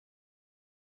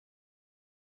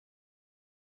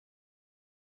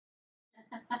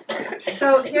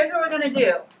So here's what we're going to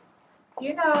do. Do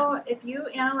you know, if you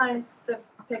analyze the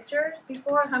pictures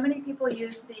before, how many people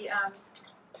use the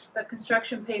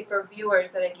construction paper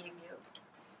viewers that I gave you?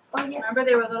 Oh, yeah. Remember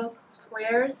they were little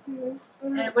squares?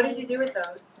 Mm-hmm. And what did you do with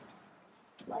those?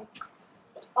 Like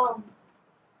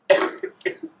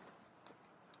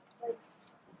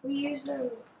we use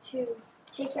them to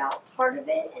take out part of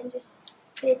it and just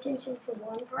pay attention to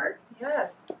one part.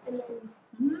 Yes. And then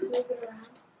Mm-hmm. move it around.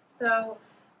 So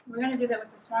we're going to do that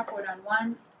with the smartboard on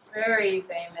one very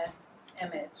famous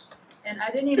image. And I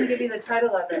didn't even give you the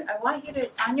title of it. I want you to,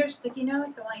 on your sticky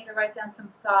notes, I want you to write down some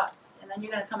thoughts. And then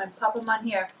you're going to come and pop them on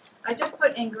here. I just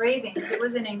put engraving because it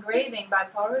was an engraving by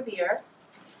Paul Revere.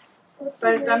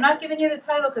 But I'm not giving you the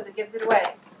title because it gives it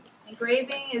away.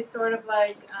 Engraving is sort of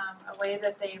like a way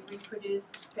that they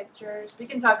reproduce pictures. We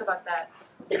can talk about that.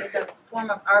 It's a form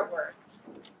of artwork.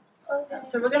 Okay.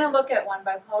 So we're going to look at one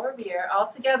by Paul Revere all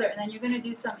together, and then you're going to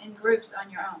do some in groups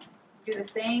on your own. Do the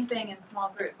same thing in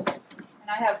small groups. And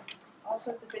I have all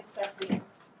sorts of good stuff for you.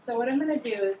 So what I'm going to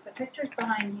do is the picture's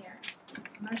behind here.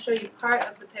 I'm going to show you part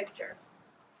of the picture.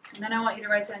 And then I want you to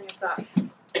write down your thoughts.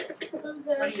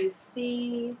 What do you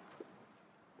see?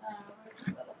 What are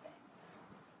some little things?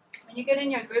 When you get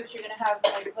in your groups, you're going to have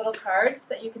like little cards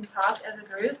that you can talk as a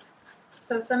group.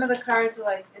 So some of the cards are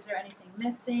like, is there anything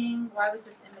missing? Why was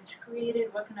this image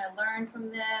created? What can I learn from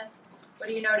this? What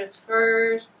do you notice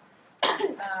first?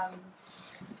 I'm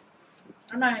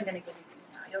not even going to give you these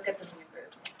now. You'll get them in your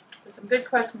group. So some good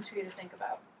questions for you to think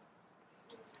about.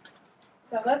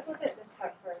 So let's look at this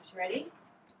part first. You ready?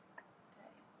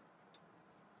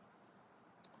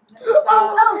 Okay.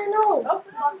 Oh, Oh,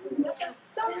 no.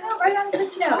 Stop now. Right on the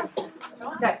sticky notes.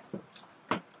 Okay.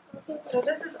 So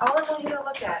this is all I want you to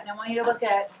look at. And I want you to look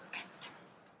at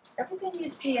everything you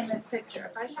see in this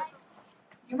picture.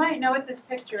 You might know what this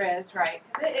picture is, right?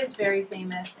 Because it is very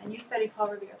famous. And you studied Paul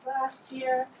Revere last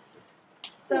year.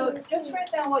 So just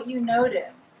write down what you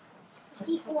notice.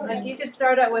 Like you could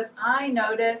start out with, I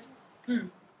notice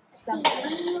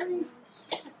something.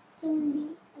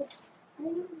 You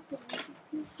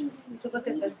could look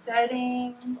at the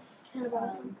setting,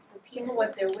 people,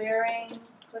 what they're wearing,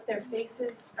 what their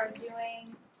faces are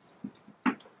doing.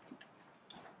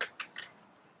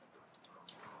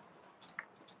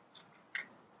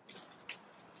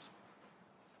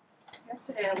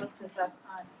 Yesterday I looked this up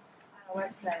on a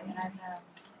website and I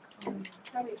found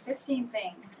probably 15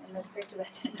 things in this picture that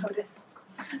I didn't notice.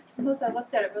 Unless I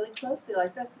looked at it really closely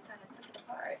like this and kind of took it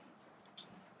apart.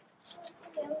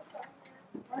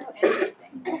 So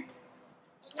interesting.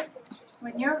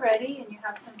 When you're ready and you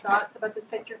have some thoughts about this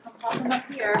picture, come pop them up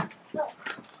here.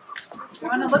 You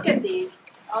want to look at these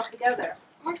all together.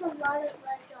 Has a lot of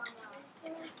red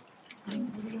on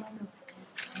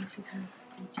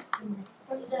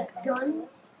What is that?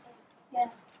 Guns? Yeah.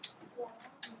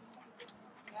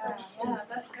 Yeah,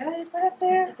 that's good. Put it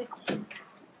there.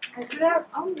 Put it up.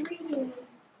 I'm reading.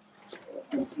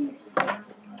 They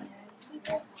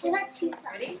got two sides.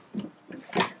 Ready?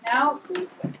 Now,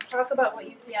 talk about what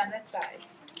you see on this side.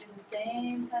 Do the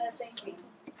same kind of thinking.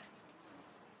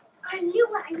 I knew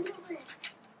it. You knew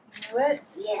it?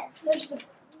 Yes.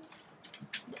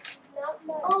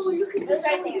 Oh, look at this.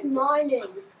 Someone's smiling.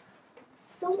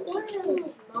 Someone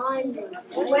is smiling.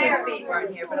 There's his feet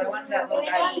weren't here, but I wanted that little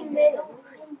guy.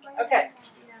 Okay.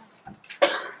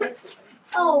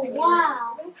 Oh,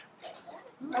 wow.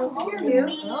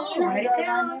 Write it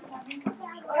down.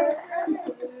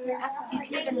 You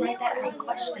can even write that as a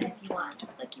question if you want,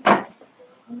 just like you guys.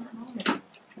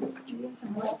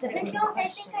 What did it be a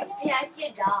question? Hey, I see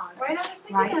a dog. Right on the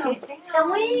sticky Write note. it down.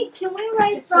 Can we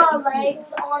write the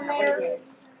legs on there?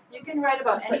 You can write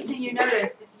about anything you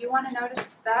notice. If you want to notice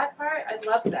that part, I'd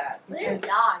love that. There's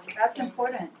Because dog. that's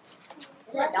important.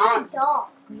 That's a dog.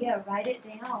 Yeah, write it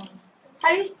down.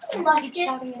 I used to Keep musket.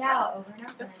 shouting it out over and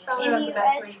over. Just spell it out the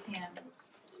best way you can.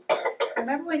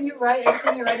 Remember when you write,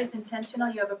 everything you write is intentional.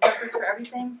 You have a purpose for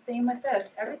everything. Same with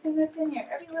this. Everything that's in here,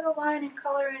 every little line and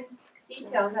color and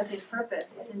detail has a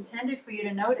purpose. It's intended for you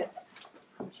to notice.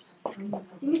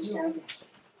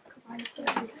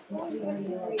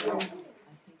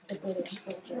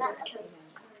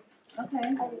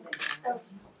 Okay.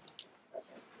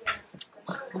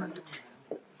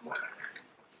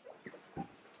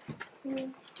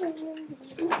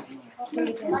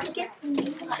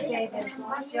 David,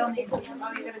 Still needs to.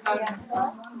 Oh, you're gonna go to.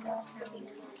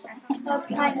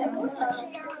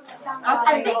 I'll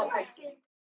show you the whole picture.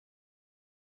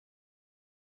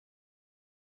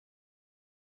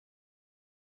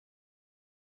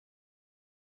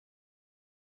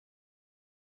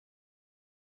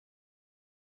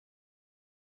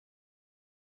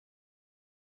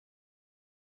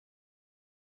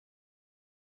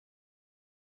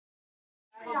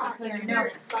 Because you know.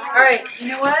 All right, you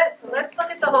know what? Let's look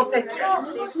at the whole picture.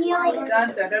 Dun,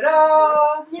 da, da,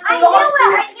 da. You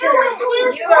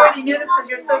already knew this because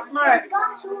you're so smart.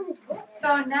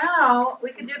 So now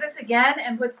we could do this again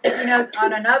and put sticky notes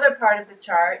on another part of the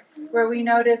chart where we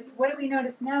notice, what did we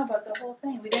notice now about the whole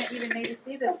thing? We didn't even maybe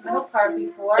see this middle part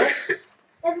before.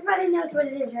 Everybody knows what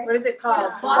it is, right? What is it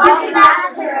called?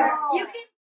 Master. You can.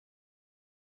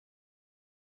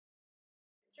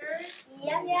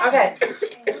 Yeah. Okay.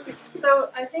 So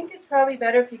I think it's probably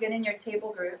better if you get in your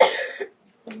table group.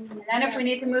 And then if we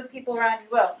need to move people around, you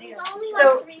will. There's only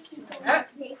So, like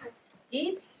 3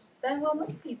 people. Then we'll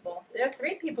move people. If there are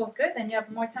 3 people is good, then you have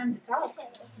more time to talk.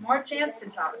 More chance to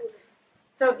talk.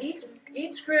 So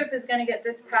each group is going to get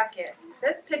this packet.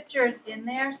 This picture is in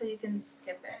there, so you can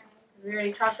skip it. We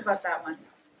already talked about that one.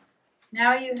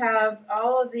 Now you have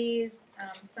all of these.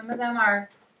 Some of them are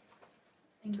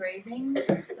engravings.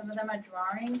 Some of them are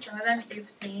drawings. Some of them you've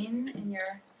seen in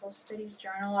your social studies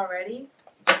journal already.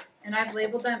 And I've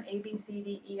labeled them A, B, C,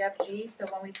 D, E, F, G. So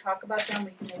when we talk about them,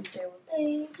 we can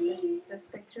maybe say this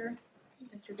picture,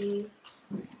 picture B.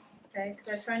 Okay,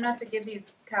 because I try not to give you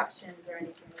captions or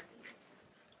anything with these.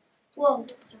 Whoa.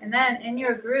 And then in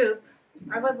your group,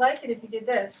 I would like it if you did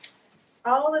this.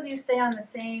 All of you stay on the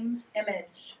same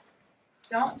image.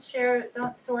 Don't sort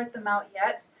them out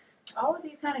yet. All of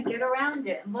you kind of get around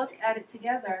it and look at it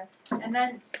together. And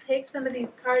then take some of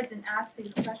these cards and ask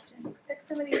these questions. Pick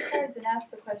some of these cards and ask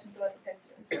the questions about the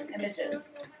pictures, images.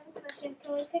 Can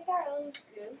we pick our own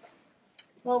groups?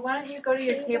 Well, why don't you go to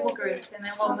your table groups and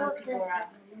then we'll move people around.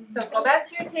 So go back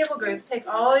to your table groups, take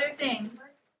all your things.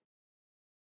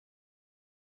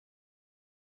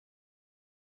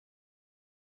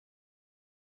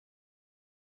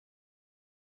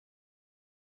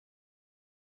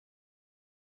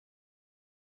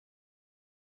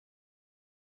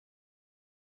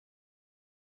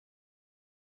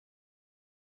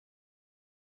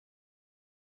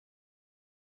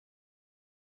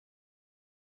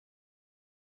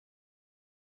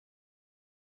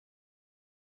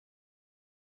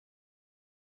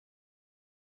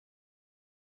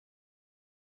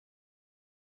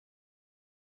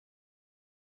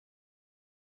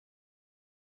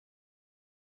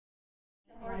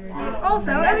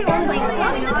 Also, everyone pay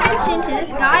close attention to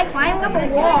this guy climbing up a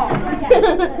wall.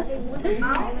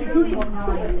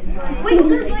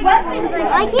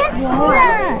 I can't see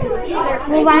that.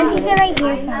 Well, why don't you sit right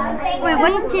here, Sam? Wait,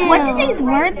 what do these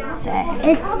words say?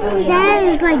 It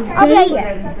says like date.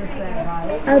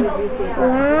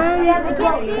 I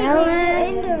can't see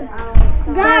it.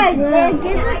 Guys, it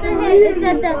gives us a hint. It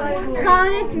said the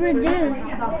count is reduced.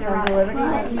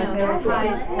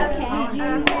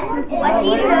 What do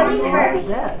you notice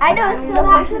first? I noticed the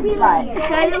actually like.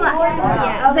 So do I.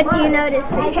 Yeah. But do you notice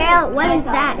the tail? What is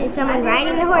that? Is someone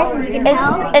riding the horse? And you can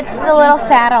tell? It's the little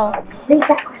saddle. Is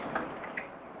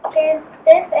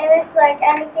this image like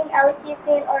anything else you've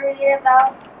seen or read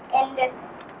about in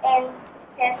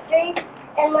history?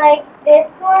 And like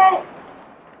this one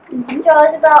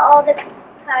shows about all the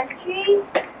countries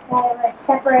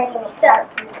separating stuff.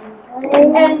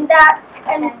 And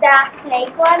that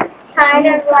snake one kind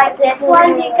of like this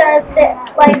one because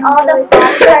like all the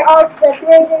flags are all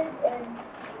separated and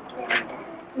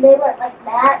they went like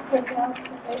that because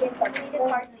they did something. He made a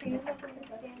cartoon when the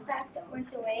stamp fact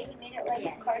went away. He made it like a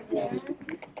cartoon,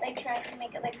 like trying to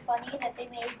make it like funny that they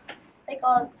made like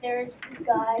all there's this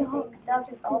guy saying stuff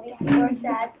and all these people are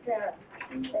sad to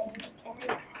say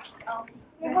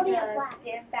the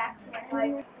stamp facts went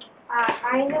like.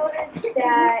 I noticed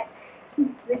that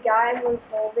the guy was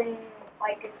holding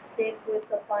like a stick with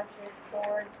a bunch of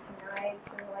swords,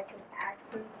 knives, and like an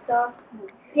axe and stuff.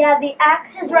 Yeah, the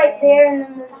axe is right there, and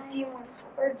then there's a few more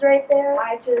swords right there.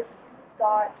 I just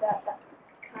thought that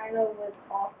kind of was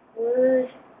awkward.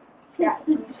 That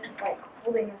he's just like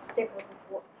holding a stick with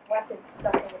a weapon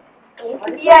stuck in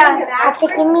it. Yeah, I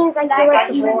think it means like you like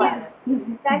to war.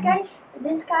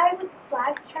 This guy with the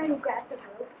flag's trying to grab the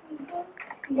rope.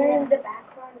 And in the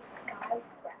background is sky with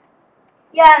grass.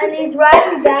 Yeah, and he's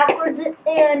riding backwards,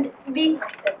 and we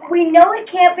know it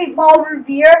can't be Paul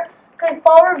Revere, because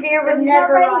Paul Revere would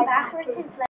never ride backwards.